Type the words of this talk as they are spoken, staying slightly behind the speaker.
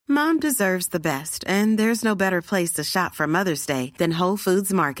Mom deserves the best, and there's no better place to shop for Mother's Day than Whole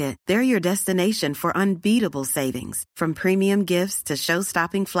Foods Market. They're your destination for unbeatable savings, from premium gifts to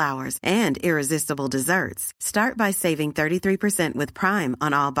show-stopping flowers and irresistible desserts. Start by saving 33% with Prime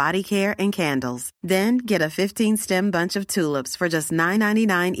on all body care and candles. Then get a 15-stem bunch of tulips for just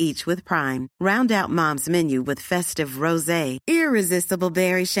 $9.99 each with Prime. Round out Mom's menu with festive rosé, irresistible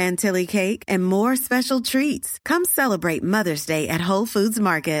berry chantilly cake, and more special treats. Come celebrate Mother's Day at Whole Foods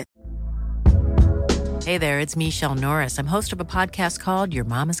Market. Hey there, it's Michelle Norris. I'm host of a podcast called Your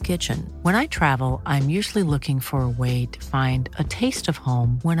Mama's Kitchen. When I travel, I'm usually looking for a way to find a taste of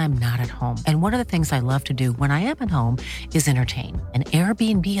home when I'm not at home. And one of the things I love to do when I am at home is entertain. And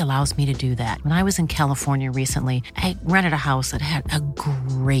Airbnb allows me to do that. When I was in California recently, I rented a house that had a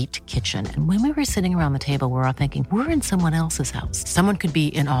great kitchen. And when we were sitting around the table, we were all thinking, we're in someone else's house. Someone could be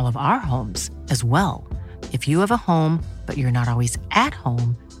in all of our homes as well. If you have a home, but you're not always at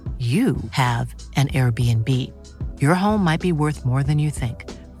home, you have an Airbnb. Your home might be worth more than you think.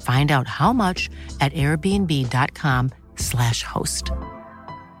 Find out how much at airbnb.com/host.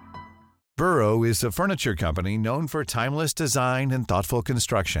 Burrow is a furniture company known for timeless design and thoughtful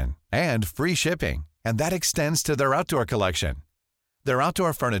construction, and free shipping, and that extends to their outdoor collection. Their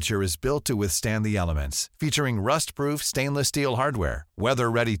outdoor furniture is built to withstand the elements, featuring rust-proof stainless steel hardware,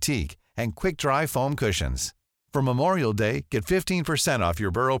 weather-ready teak, and quick-dry foam cushions. For Memorial Day, get 15% off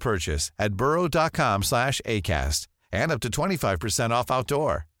your Burrow purchase at burrow.com/ACAST and up to 25% off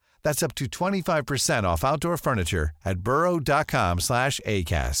outdoor. That's up to 25% off outdoor furniture at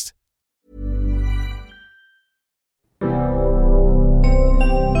burrow.com/ACAST.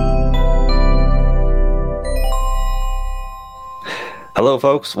 Hello,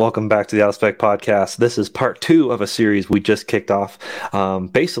 folks. Welcome back to the Out of Spec Podcast. This is part 2 of a series we just kicked off,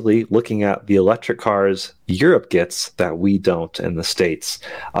 basically looking at the electric cars Europe gets that we don't in the States.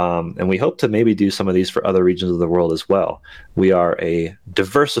 And we hope to maybe do some of these for other regions of the world as well. We are a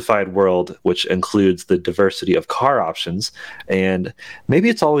diversified world, which includes the diversity of car options. And maybe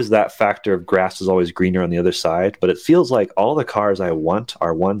it's always that factor of grass is always greener on the other side, but it feels like all the cars I want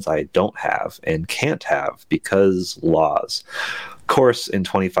are ones I don't have and can't have because laws. Of course, in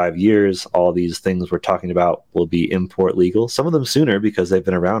 25 years, all these things we're talking about will be import legal, some of them sooner because they've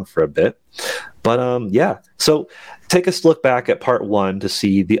been around for a bit. But yeah, so take us look back at part 1 to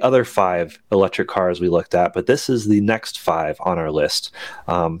see the other 5 electric cars we looked at, but this is the next 5 on our list.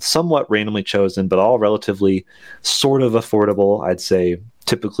 Somewhat randomly chosen, but all relatively sort of affordable, I'd say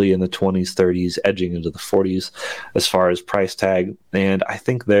typically in the 20s, 30s, edging into the 40s as far as price tag. And I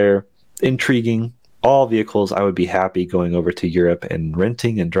think they're intriguing. All vehicles I would be happy going over to Europe and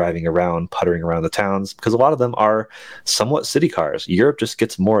renting and driving around, puttering around the towns, because a lot of them are somewhat city cars. Europe just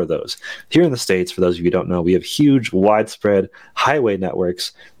gets more of those. Here in the States, for those of you who don't know, we have huge, widespread highway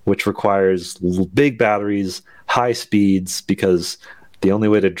networks, which requires big batteries, high speeds, because the only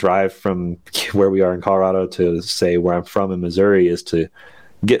way to drive from where we are in Colorado to, say, where I'm from in Missouri is to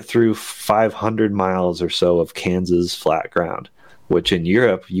get through 500 miles or so of Kansas flat ground, which in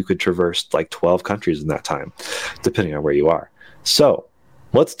Europe, you could traverse like 12 countries in that time, depending on where you are. So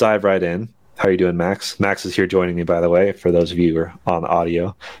let's dive right in. How are you doing, Max? Max is here joining me, by the way, for those of you who are on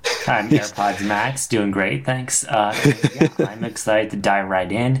audio. I'm AirPods Max, doing great, thanks. Yeah, I'm excited to dive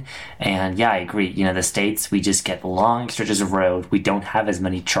right in. And yeah, I agree. You know, the States, we just get long stretches of road. We don't have as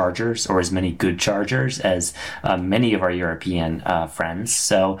many chargers or as many good chargers as many of our European friends.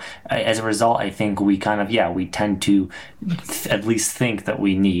 So as a result, I think we we tend to at least think that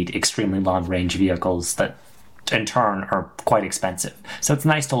we need extremely long range vehicles that in turn are quite expensive. So it's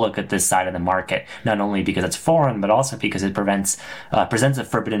nice to look at this side of the market, not only because it's foreign, but also because it presents a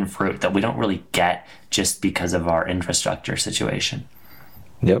forbidden fruit that we don't really get just because of our infrastructure situation.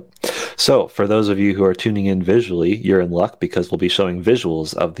 Yep. So for those of you who are tuning in visually, you're in luck because we'll be showing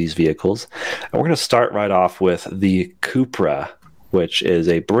visuals of these vehicles. And we're going to start right off with the Cupra, which is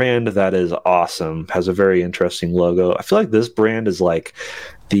a brand that is awesome, has a very interesting logo. I feel like this brand is like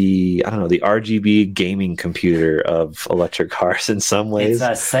the RGB gaming computer of electric cars in some ways.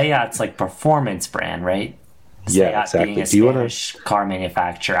 It's Seat's like performance brand, right? Yeah, Seat exactly. being a Spanish car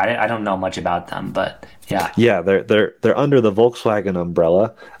manufacturer. I don't know much about them, but yeah. Yeah, they're under the Volkswagen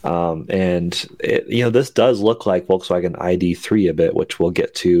umbrella, and this does look like Volkswagen ID3 a bit, which we'll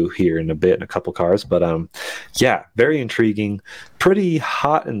get to here in a bit in a couple cars. But yeah, very intriguing, pretty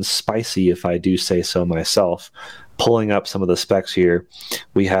hot and spicy, if I do say so myself. Pulling up some of the specs here,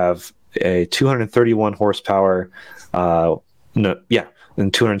 we have a 231 horsepower, and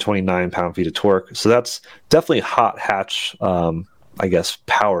 229 pound-feet of torque. So that's definitely hot hatch I guess,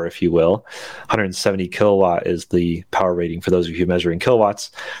 power, if you will. 170 kilowatt is the power rating for those of you measuring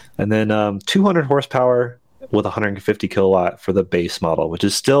kilowatts. And then 200 horsepower with 150 kilowatt for the base model, which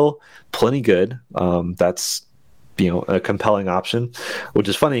is still plenty good. That's a compelling option, which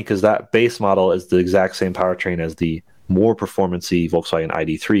is funny because that base model is the exact same powertrain as the more performance-y Volkswagen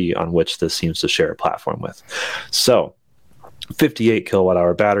ID3, on which this seems to share a platform with. So 58 kilowatt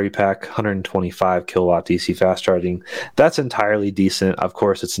hour battery pack, 125 kilowatt DC fast charging. That's entirely decent. Of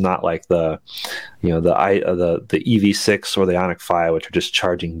course, it's not like the EV6 or the Ioniq 5, which are just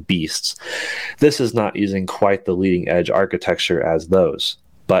charging beasts. This is not using quite the leading edge architecture as those.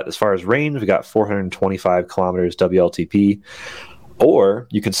 But as far as range, we got 425 kilometers WLTP, or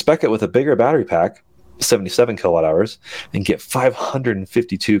you can spec it with a bigger battery pack, 77 kilowatt hours, and get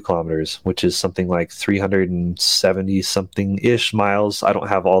 552 kilometers, which is something like 370 something ish miles. I don't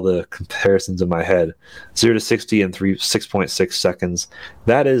have all the comparisons in my head. 0 to 60 in 6.6 seconds.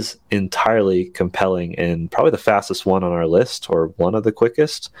 That is entirely compelling and probably the fastest one on our list, or one of the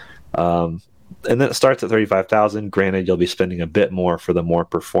quickest. And then it starts at 35,000. Granted, you'll be spending a bit more for the more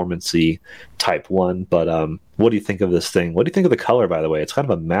performance-y Type 1. But what do you think of this thing? What do you think of the color, by the way? It's kind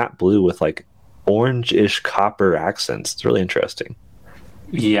of a matte blue with like orange-ish copper accents. It's really interesting.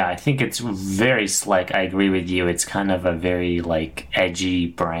 Yeah, I think it's very slick. I agree with you. It's kind of a very like edgy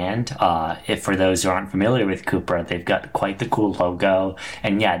brand. If for those who aren't familiar with Cupra, they've got quite the cool logo.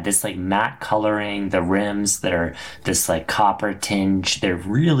 And yeah, this like matte coloring, the rims that are this like copper tinge, they're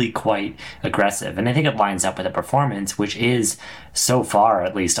really quite aggressive. And I think it lines up with the performance, which is so far,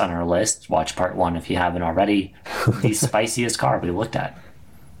 at least on our list, watch part 1 if you haven't already, the spiciest car we looked at.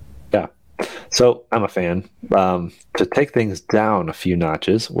 Yeah. So I'm a fan. To take things down a few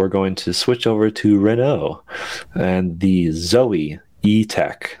notches, we're going to switch over to Renault and the Zoe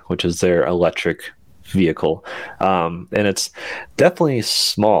E-Tech, which is their electric vehicle. And it's definitely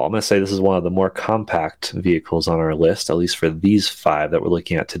small. I'm going to say this is one of the more compact vehicles on our list, at least for these 5 that we're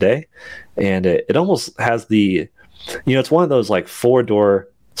looking at today. And it almost has the, it's one of those like 4-door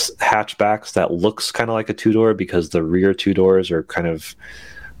hatchbacks that looks kind of like a 2-door because the rear 2 doors are kind of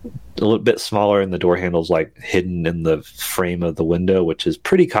a little bit smaller and the door handle's like hidden in the frame of the window, which is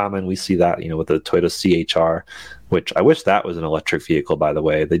pretty common. We see that, with the Toyota CHR, which I wish that was an electric vehicle, by the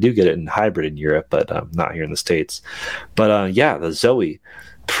way. They do get it in hybrid in Europe, but not here in the States. But yeah, the Zoe,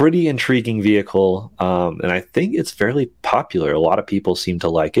 pretty intriguing vehicle. And I think it's fairly popular. A lot of people seem to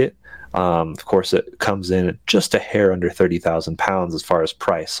like it. Of course, it comes in just a hair under 30,000 pounds as far as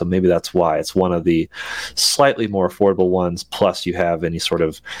price. So maybe that's why it's one of the slightly more affordable ones. Plus, you have any sort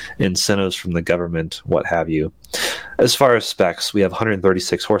of incentives from the government, what have you. As far as specs, we have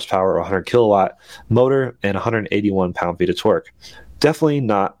 136 horsepower or 100 kilowatt motor and 181 pound-feet of torque. Definitely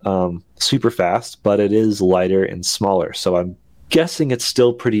not super fast, but it is lighter and smaller. So I'm guessing it's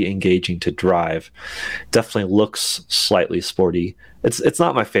still pretty engaging to drive. Definitely looks slightly sporty. It's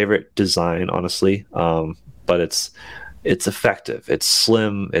not my favorite design, honestly, but it's effective. It's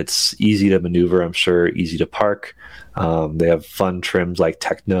slim. It's easy to maneuver, I'm sure, easy to park. They have fun trims like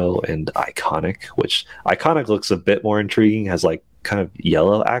Techno and Iconic, which Iconic looks a bit more intriguing, has like kind of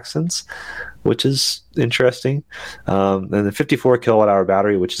yellow accents, which is interesting. And the 54 kilowatt hour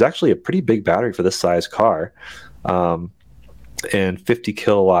battery, which is actually a pretty big battery for this size car. And 50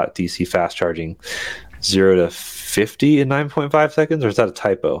 kilowatt DC fast charging, 0 to 50 in 9.5 seconds, or is that a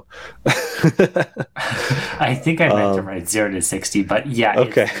typo? I think I meant to write 0 to 60, but yeah,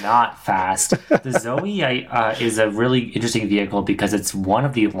 okay. It's not fast. The Zoe is a really interesting vehicle because it's one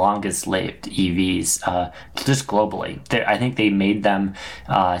of the longest lived EVs just globally. I think they made them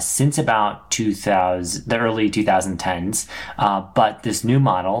since about the early 2010s, but this new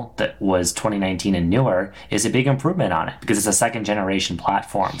model that was 2019 and newer is a big improvement on it because it's a second generation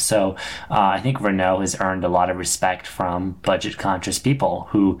platform. So I think Renault has earned a lot of respect from budget conscious people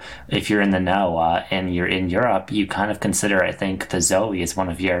who, if you're in the know and you're in Europe, you kind of consider, I think, the Zoe as one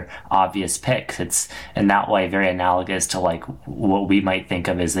of your obvious picks. It's in that way very analogous to like what we might think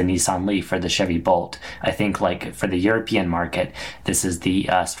of as the Nissan Leaf or the Chevy Bolt. I think like for the European market, this is the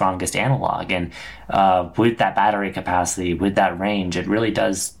strongest analog. And with that battery capacity, with that range, it really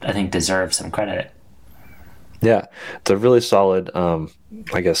does, I think, deserve some credit. Yeah, it's a really solid,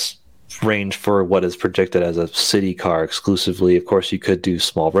 I guess, range for what is projected as a city car exclusively. Of course, you could do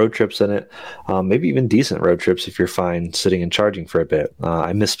small road trips in it, maybe even decent road trips if you're fine sitting and charging for a bit.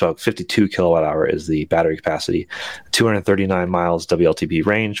 I misspoke. 52 kilowatt hour is the battery capacity, 239 miles WLTP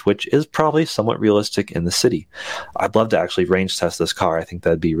range, which is probably somewhat realistic in the city. I'd love to actually range test this car. I think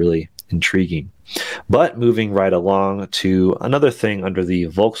that'd be really intriguing. But moving right along to another thing under the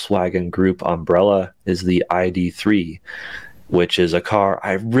Volkswagen Group umbrella is the ID3. which is a car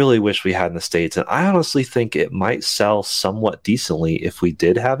I really wish we had in the States. And I honestly think it might sell somewhat decently if we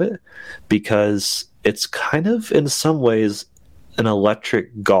did have it, because it's kind of, in some ways, an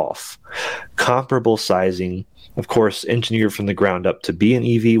electric Golf. Comparable sizing, of course, engineered from the ground up to be an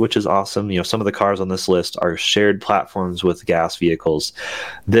EV, which is awesome. Some of the cars on this list are shared platforms with gas vehicles.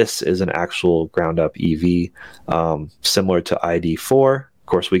 This is an actual ground up EV, similar to ID4. Of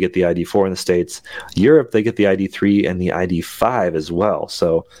course, we get the ID4 in the States. Europe, they get the ID3 and the ID5 as well.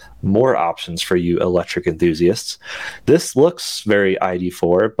 So more options for you electric enthusiasts. This looks very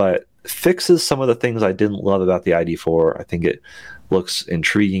ID4, but fixes some of the things I didn't love about the ID4. I think it looks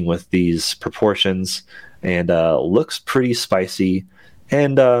intriguing with these proportions and looks pretty spicy.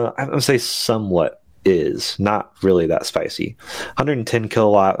 And I'm going to say somewhat is not really that spicy. 110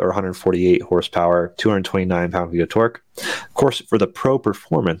 kilowatt or 148 horsepower, 229 pound-feet of torque. Of course, for the Pro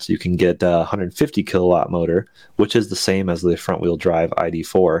Performance, you can get a 150 kilowatt motor, which is the same as the front-wheel drive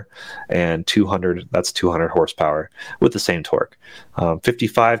ID4, and 200 horsepower with the same torque.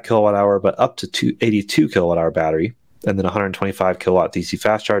 55 kilowatt hour, but up to 82 kilowatt hour battery, and then 125 kilowatt DC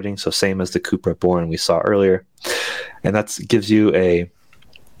fast charging, so same as the Cupra Born we saw earlier. And that gives you a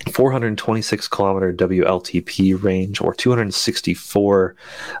 426 kilometer WLTP range, or 264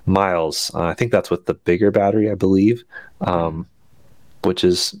 miles. I think that's with the bigger battery, I believe, which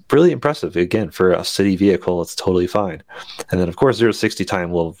is really impressive. Again, for a city vehicle, it's totally fine. And then, of course, 0 to 60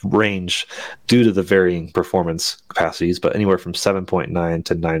 time will range due to the varying performance capacities, but anywhere from 7.9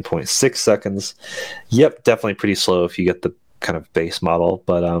 to 9.6 seconds. Yep, definitely pretty slow if you get the kind of base model,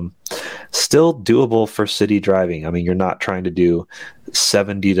 but still doable for city driving. I mean, you're not trying to do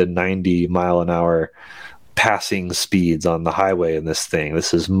 70 to 90 mile an hour passing speeds on the highway in this thing.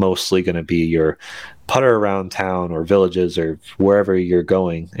 This is mostly going to be your putter around town or villages or wherever you're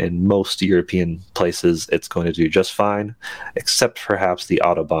going. In most European places, it's going to do just fine, except perhaps the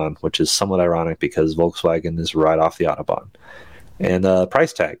Autobahn, which is somewhat ironic because Volkswagen is right off the Autobahn. And the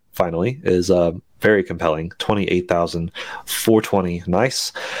price tag, finally, is very compelling, $28,420,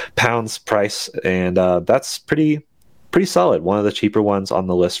 nice pounds price, and that's pretty solid. One of the cheaper ones on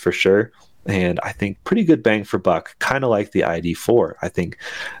the list for sure, and I think pretty good bang for buck, kind of like the ID4. I think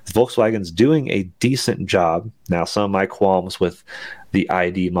Volkswagen's doing a decent job. Now, some of my qualms with the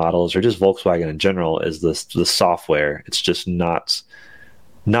ID models, or just Volkswagen in general, is the software. It's just not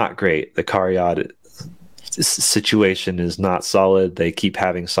great. The CARIAD situation is not solid. They keep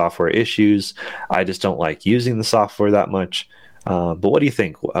having software issues. I just don't like using the software that much. But what do you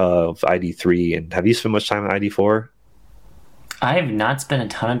think of ID3? And have you spent much time in ID4? I have not spent a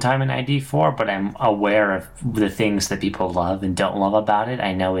ton of time in ID4, but I'm aware of the things that people love and don't love about it.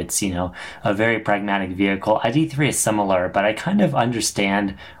 I know it's, a very pragmatic vehicle. ID3 is similar, but I kind of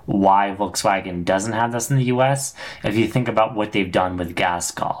understand why Volkswagen doesn't have this in the US. If you think about what they've done with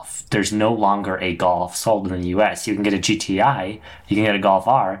gas Golf, there's no longer a Golf sold in the US. You can get a GTI, you can get a Golf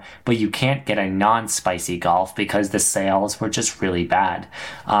R, but you can't get a non-spicy Golf because the sales were just really bad.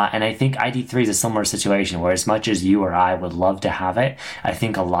 And I think ID3 is a similar situation where, as much as you or I would love to have it, I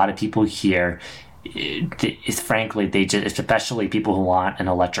think a lot of people here, frankly, they just, especially people who want an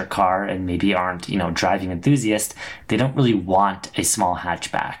electric car and maybe aren't, driving enthusiasts, they don't really want a small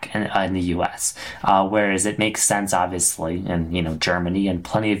hatchback in the US. Whereas it makes sense, obviously, in, Germany and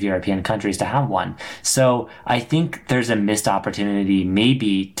plenty of European countries to have one. So I think there's a missed opportunity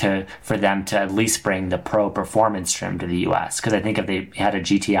maybe for them to at least bring the Pro Performance trim to the US. Because I think if they had a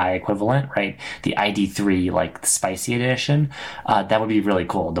GTI equivalent, right, the ID3, like the spicy edition, that would be really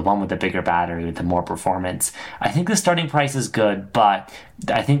cool. The one with the bigger battery with the more performance. I think the starting price is good, but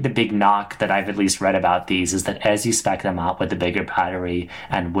I think the big knock that I've at least read about these is that as you spec them out with the bigger battery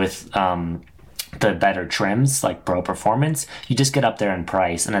and with the better trims like Pro Performance, you just get up there in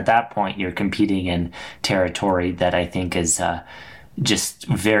price, and at that point you're competing in territory that I think is just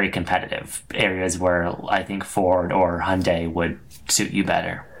very competitive, areas where I think Ford or Hyundai would suit you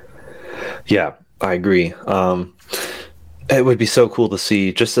better. Yeah, I agree. It would be so cool to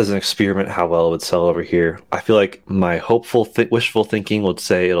see, just as an experiment, how well it would sell over here. I feel like my hopeful, wishful thinking would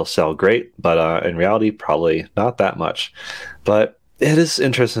say it'll sell great, but in reality, probably not that much. But it is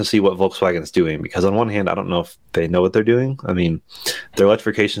interesting to see what Volkswagen's doing, because on one hand, I don't know if they know what they're doing. I mean, their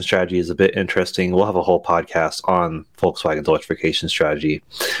electrification strategy is a bit interesting. We'll have a whole podcast on Volkswagen's electrification strategy.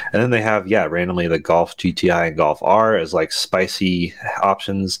 And then they have, randomly the Golf GTI and Golf R as like spicy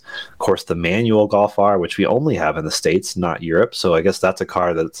options. Of course, the manual Golf R, which we only have in the States, not Europe. So I guess that's a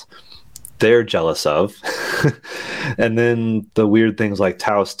car that's they're jealous of. And then the weird things like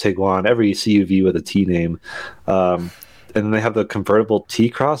Taos, Tiguan, every CUV with a T name. and then they have the convertible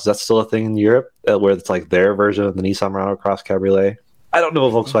T-Cross. Is that still a thing in Europe where it's like their version of the Nissan Murano Cross Cabriolet? I don't know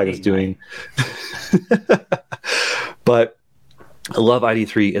what Volkswagen is doing. But I love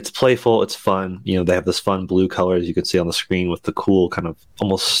ID3. It's playful. It's fun. You know, they have this fun blue color, as you can see on the screen, with the cool kind of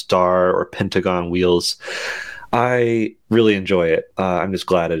almost star or pentagon wheels. I really enjoy it. I'm just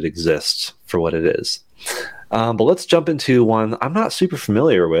glad it exists for what it is. But let's jump into one I'm not super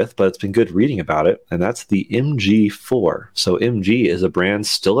familiar with, but it's been good reading about it, and that's the MG4. So MG is a brand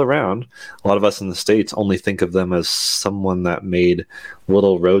still around. A lot of us in the States only think of them as someone that made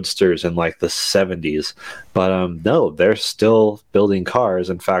little roadsters in like the 70s. But no, they're still building cars.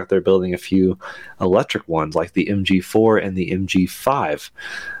 In fact, they're building a few electric ones like the MG4 and the MG5.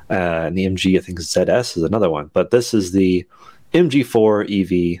 And the MG, I think ZS is another one. But this is the MG4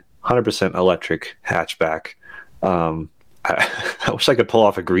 EV, 100% electric hatchback. I wish I could pull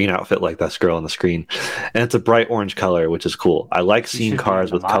off a green outfit like this girl on the screen. And it's a bright orange color, which is cool. I like seeing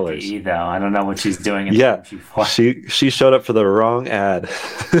cars with colors. Though. I don't know what she's doing in the MG4. She showed up for the wrong ad.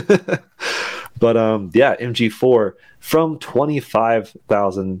 But yeah, MG4 from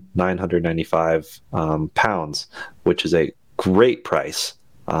 25,995 pounds, which is a great price.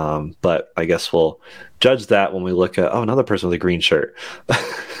 But I guess we'll judge that when we look at another person with a green shirt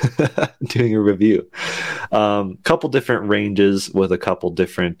doing a review. Couple different ranges with a couple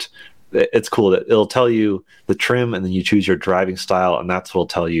different. It's cool that it'll tell you the trim, and then you choose your driving style, and that's what'll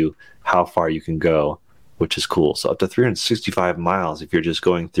tell you how far you can go, which is cool. So up to 365 miles if you're just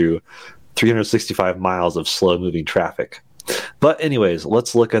going through 365 miles of slow moving traffic. But anyways,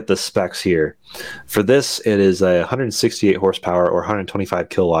 let's look at the specs here. For this, it is a 168 horsepower or 125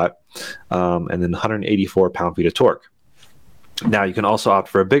 kilowatt, and then 184 pound-feet of torque. Now, you can also opt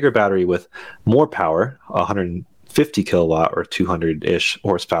for a bigger battery with more power, 150 kilowatt or 200-ish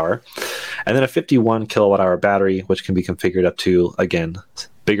horsepower, and then a 51 kilowatt-hour battery, which can be configured up to, again,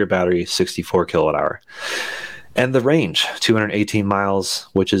 bigger battery, 64 kilowatt-hour. And the range, 218 miles,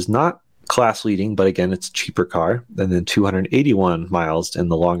 which is not class leading, but again, it's a cheaper car. And then 281 miles in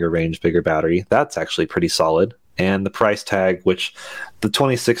the longer range, bigger battery. That's actually pretty solid. And the price tag, which the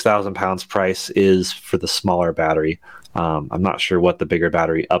 26,000 pounds price is for the smaller battery. I'm not sure what the bigger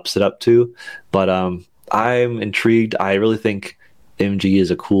battery ups it up to, but I'm intrigued. I really think MG is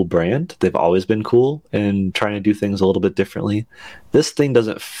a cool brand. They've always been cool and trying to do things a little bit differently. This thing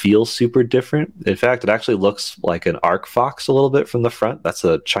doesn't feel super different. In fact, it actually looks like an ArcFox a little bit from the front. That's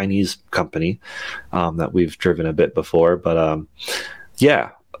a Chinese company that we've driven a bit before. But yeah,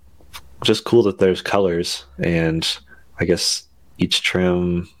 just cool that there's colors, and I guess each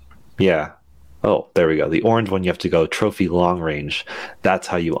trim, yeah. Oh, there we go. The orange one, you have to go Trophy Long Range. That's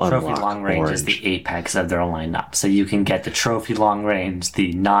how you unlock Trophy Long Range orange. is the apex of their lineup. So you can get the Trophy Long Range,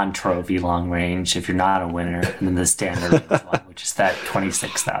 the non-Trophy Long Range if you're not a winner, and then the standard range one, which is that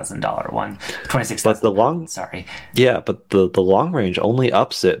 $26,000 one. Sorry. Yeah, but the long range only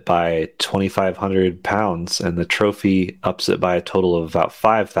ups it by 2,500 pounds, and the Trophy ups it by a total of about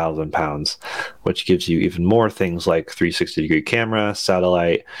 5,000 pounds, which gives you even more things like 360-degree camera,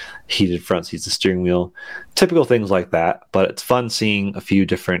 satellite, heated front seats, the steering wheel, typical things like that. But it's fun seeing a few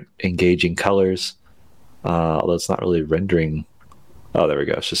different engaging colors, although it's not really rendering. Oh, there we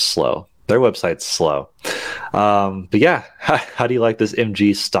go. It's just slow. Their website's slow. But yeah, how do you like this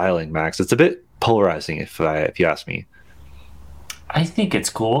MG styling, Max? It's a bit polarizing if you ask me. I think it's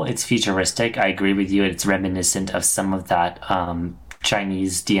cool. It's futuristic. I agree with you. It's reminiscent of some of that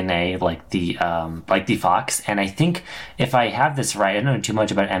Chinese DNA, like the Fox. And I think if I have this right, I don't know too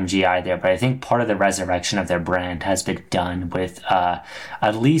much about MG either, but I think part of the resurrection of their brand has been done with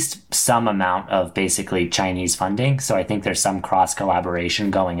at least some amount of basically Chinese funding. So I think there's some cross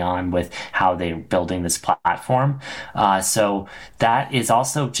collaboration going on with how they're building this platform. So that is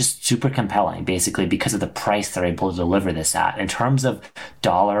also just super compelling, basically because of the price they're able to deliver this at. In terms of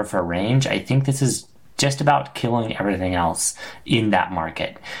dollar for range, I think this is just about killing everything else in that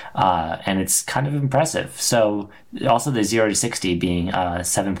market. And it's kind of impressive. So also the 0 to 60 being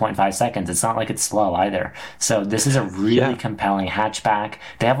 7.5 seconds. It's not like it's slow either. So this is a really compelling hatchback.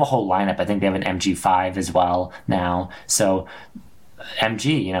 They have a whole lineup. I think they have an MG5 as well now. So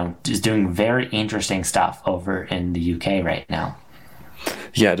MG, is doing very interesting stuff over in the UK right now.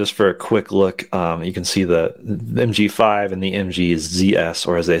 Yeah, just for a quick look, you can see the MG5 and the MG ZS,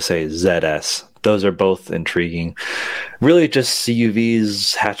 or as they say, ZS. Those are both intriguing. Really just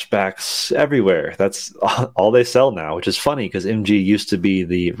CUVs, hatchbacks everywhere. That's all they sell now, which is funny because MG used to be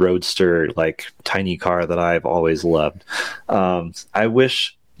the roadster, like tiny car that I've always loved. I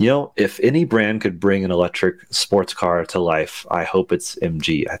wish, if any brand could bring an electric sports car to life, I hope it's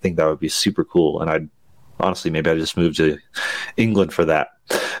MG. I think that would be super cool. And Honestly, maybe I just moved to England for that.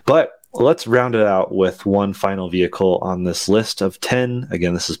 But let's round it out with one final vehicle on this list of 10.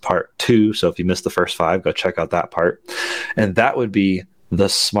 Again, this is part 2, so if you missed the first 5, go check out that part. And that would be the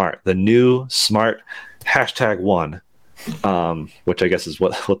Smart, the new Smart #1. Which I guess is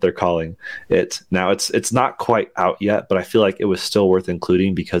what they're calling it now. It's not quite out yet, but I feel like it was still worth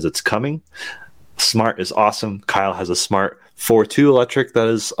including because it's coming. Smart is awesome. Kyle has a Smart 4.2 electric that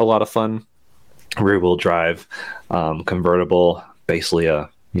is a lot of fun. Rear-wheel drive, convertible, basically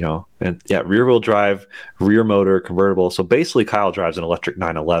rear wheel drive, rear motor, convertible. So basically Kyle drives an electric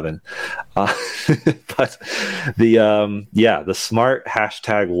 911. But the Smart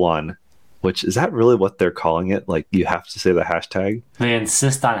 #1, which is that really what they're calling it? Like you have to say the hashtag? They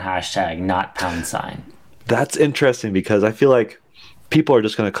insist on hashtag, not £. That's interesting because I feel like people are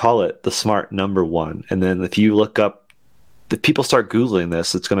just going to call it the Smart #1. And then if you look up, if people start Googling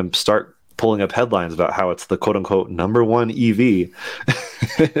this, it's going to start pulling up headlines about how it's the quote-unquote #1 EV.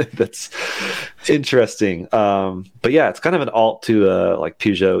 That's interesting. But yeah, it's kind of an alt to like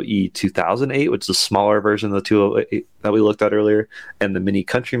Peugeot E2008, which is a smaller version of the 208 that we looked at earlier, and the Mini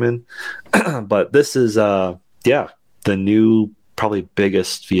Countryman. But this is the new, probably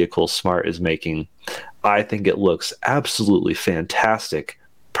biggest vehicle Smart is making. I think it looks absolutely fantastic.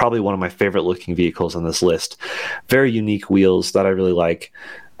 Probably one of my favorite looking vehicles on this list. Very unique wheels that I really like.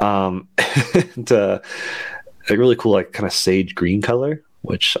 And a really cool, like kind of sage green color,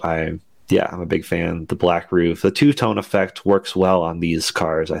 which I'm a big fan. The black roof, the two-tone effect works well on these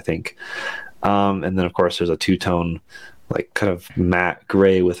cars, I think. And then of course there's a two-tone, like kind of matte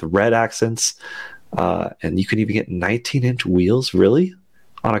gray with red accents. And you can even get 19-inch wheels, really,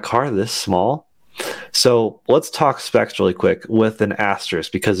 on a car this small. So let's talk specs really quick with an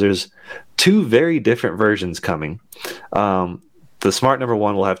asterisk, because there's 2 very different versions coming. The Smart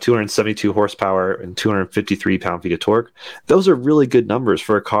 #1 will have 272 horsepower and 253 pound-feet of torque. Those are really good numbers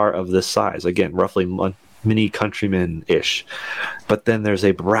for a car of this size. Again, roughly Mini Countryman-ish. But then there's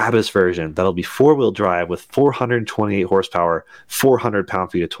a Brabus version that'll be 4-wheel drive with 428 horsepower, 400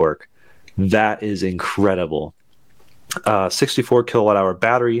 pound-feet of torque. That is incredible. 64 kilowatt hour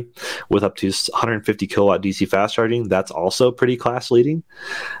battery with up to 150 kilowatt DC fast charging. That's also pretty class leading.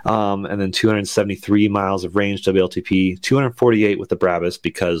 And then 273 miles of range WLTP, 248 with the Brabus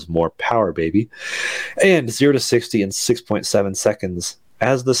because more power, baby. And 0 to 60 in 6.7 seconds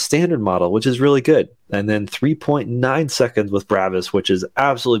as the standard model, which is really good. And then 3.9 seconds with Brabus, which is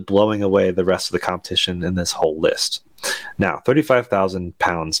absolutely blowing away the rest of the competition in this whole list. Now,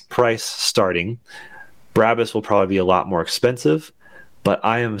 £35,000 price starting. Brabus will probably be a lot more expensive, but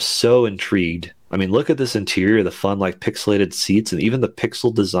I am so intrigued. I mean, look at this interior, the fun, like pixelated seats, and even the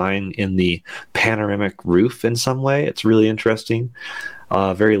pixel design in the panoramic roof in some way. It's really interesting.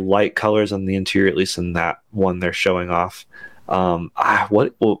 Very light colors on the interior, at least in that one they're showing off.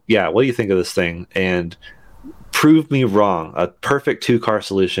 What do you think of this thing? And prove me wrong. A perfect 2-car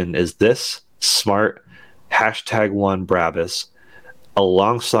solution is this Smart #1 Brabus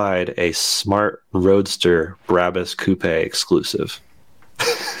alongside a Smart Roadster Brabus Coupe exclusive.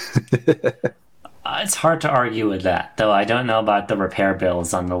 It's hard to argue with that, though I don't know about the repair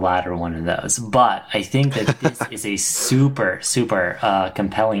bills on the latter one of those. But I think that this is a super, super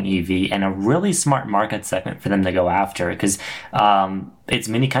compelling EV and a really smart market segment for them to go after, because it's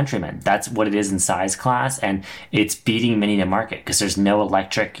Mini Countryman. That's what it is in size class, and it's beating Mini to market because there's no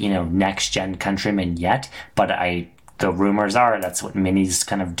electric, next-gen Countryman yet. But the rumors are that's what Mini's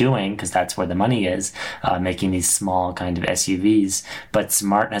kind of doing, because that's where the money is, making these small kind of SUVs. But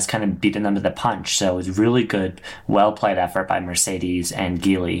Smart has kind of beaten them to the punch. So it's really good, well-played effort by Mercedes and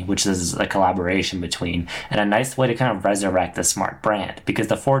Geely, which is a collaboration between, and a nice way to kind of resurrect the Smart brand. Because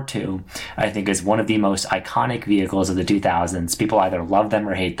the 4.2, I think, is one of the most iconic vehicles of the 2000s. People either love them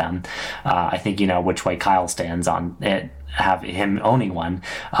or hate them. I think you know which way Kyle stands on it, have him owning one,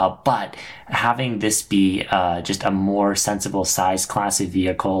 but having this be just a more sensible size classy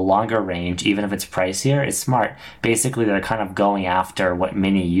vehicle, longer range, even if it's pricier, is smart. Basically, they're kind of going after what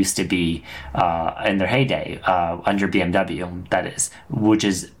Mini used to be in their heyday, under BMW, that is, which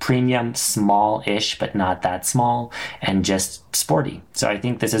is premium, small-ish, but not that small, and just sporty. So I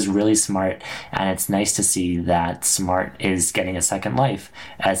think this is really smart, and it's nice to see that Smart is getting a second life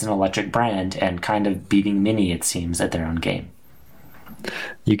as an electric brand and kind of beating Mini, it seems, at their own game.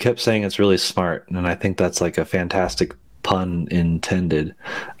 You kept saying it's really smart, and I think that's like a fantastic pun intended.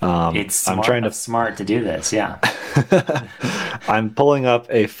 It's smart to do this, yeah. I'm pulling up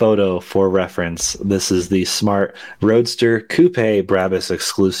a photo for reference. This is the Smart Roadster Coupe Brabus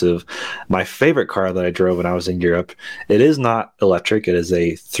exclusive. My favorite car that I drove when I was in Europe. It is not electric. It is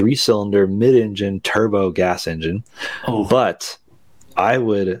a 3-cylinder mid-engine turbo gas engine. Oh. But I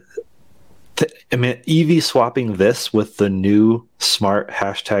would... EV swapping this with the new Smart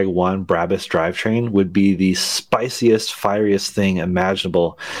 #1 Brabus drivetrain would be the spiciest, fieriest thing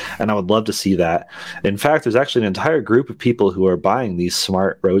imaginable, and I would love to see that. In fact, there's actually an entire group of people who are buying these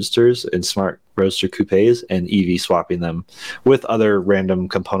Smart Roadsters and Smart Roadster Coupes and EV swapping them with other random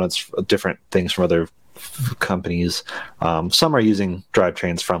components, different things from other companies. Some are using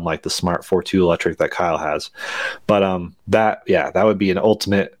drivetrains from like the Smart 4.2 electric that Kyle has, but that would be an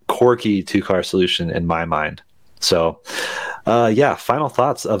ultimate quirky 2-car solution in my mind. So final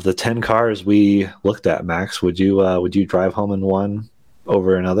thoughts of the 10 cars we looked at. Max, would you drive home in one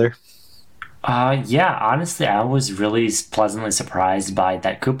over another? Honestly, I was really pleasantly surprised by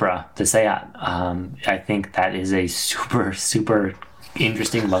that Cupra, the Seat. I think that is a super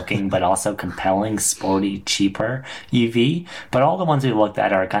interesting looking, but also compelling, sporty, cheaper EV. But all the ones we looked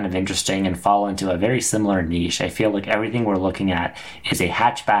at are kind of interesting and fall into a very similar niche. I feel like everything we're looking at is a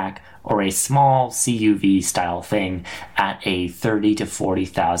hatchback or a small CUV style thing at a 30 to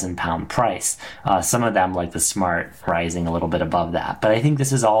 40,000 pound price. Some of them, like the Smart, rising a little bit above that. But I think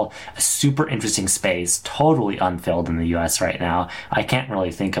this is all a super interesting space, totally unfilled in the US right now. I can't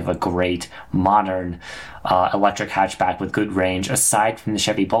really think of a great modern electric hatchback with good range aside from the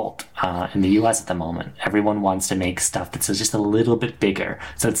Chevy Bolt in the US at the moment. Everyone wants to make stuff that's just a little bit bigger.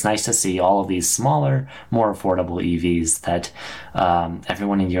 So it's nice to see all of these smaller, more affordable EVs that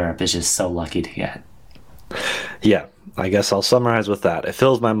everyone in Europe is just so lucky to get. Yeah, I guess I'll summarize with that. It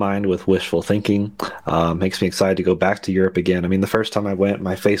fills my mind with wishful thinking, makes me excited to go back to Europe again. I mean, the first time I went,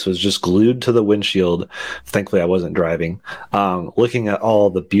 my face was just glued to the windshield. Thankfully, I wasn't driving. Looking at all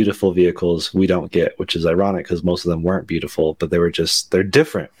the beautiful vehicles we don't get, which is ironic because most of them weren't beautiful, but they're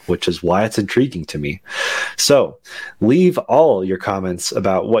different, which is why it's intriguing to me. So leave all your comments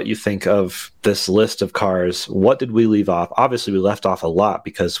about what you think of this list of cars. What did we leave off? Obviously, we left off a lot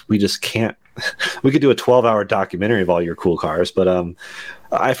because we just can't. We could do a 12-hour documentary of all your cool cars, but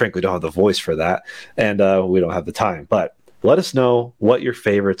I frankly don't have the voice for that, and we don't have the time. But let us know what your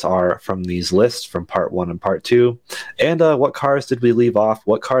favorites are from these lists from part 1 and part 2, and what cars did we leave off?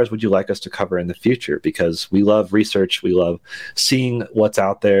 What cars would you like us to cover in the future? Because we love research, we love seeing what's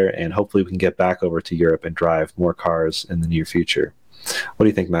out there, and hopefully we can get back over to Europe and drive more cars in the near future. What do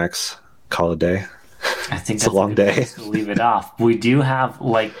you think, Max? Call it a day? I think it's a long day. To leave it off. We do have,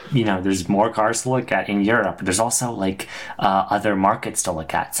 there's more cars to look at in Europe. There's also other markets to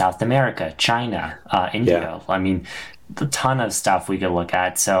look at: South America, China, India. Yeah. I mean, a ton of stuff we could look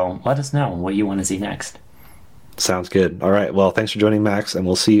at. So let us know what you want to see next. Sounds good. All right. Well, thanks for joining, Max, and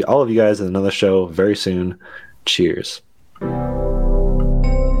we'll see all of you guys in another show very soon. Cheers.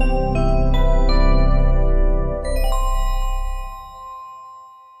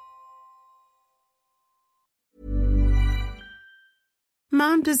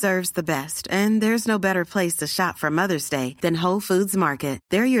 Mom deserves the best, and there's no better place to shop for Mother's Day than Whole Foods Market.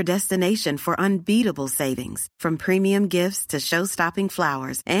 They're your destination for unbeatable savings, from premium gifts to show-stopping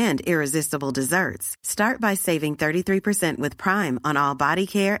flowers and irresistible desserts. Start by saving 33% with Prime on all body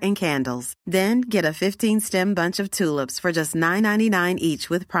care and candles. Then get a 15-stem bunch of tulips for just $9.99 each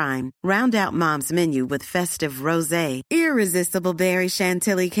with Prime. Round out Mom's menu with festive rosé, irresistible berry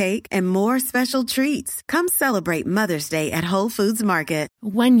chantilly cake, and more special treats. Come celebrate Mother's Day at Whole Foods Market.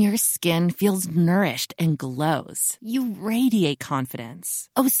 When your skin feels nourished and glows, you radiate confidence.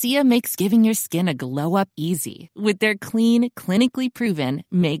 Osea makes giving your skin a glow-up easy with their clean, clinically proven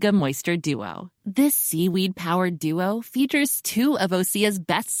Mega Moisture Duo. This seaweed-powered duo features 2 of Osea's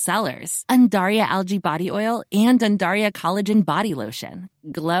best sellers, Undaria Algae Body Oil and Undaria Collagen Body Lotion.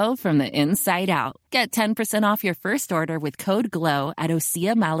 Glow from the inside out. Get 10% off your first order with code GLOW at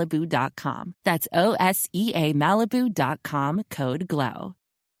OseaMalibu.com. That's OSEA Malibu.com, code GLOW.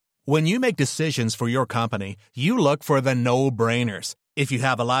 When you make decisions for your company, you look for the no-brainers. If you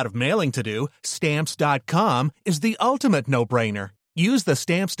have a lot of mailing to do, Stamps.com is the ultimate no-brainer. Use the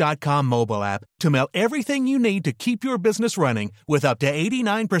Stamps.com mobile app to mail everything you need to keep your business running with up to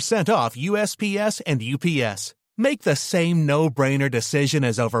 89% off USPS and UPS. Make the same no-brainer decision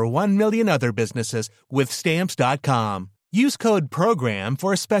as over 1 million other businesses with Stamps.com. Use code PROGRAM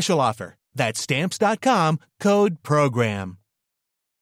for a special offer. That's Stamps.com, code PROGRAM.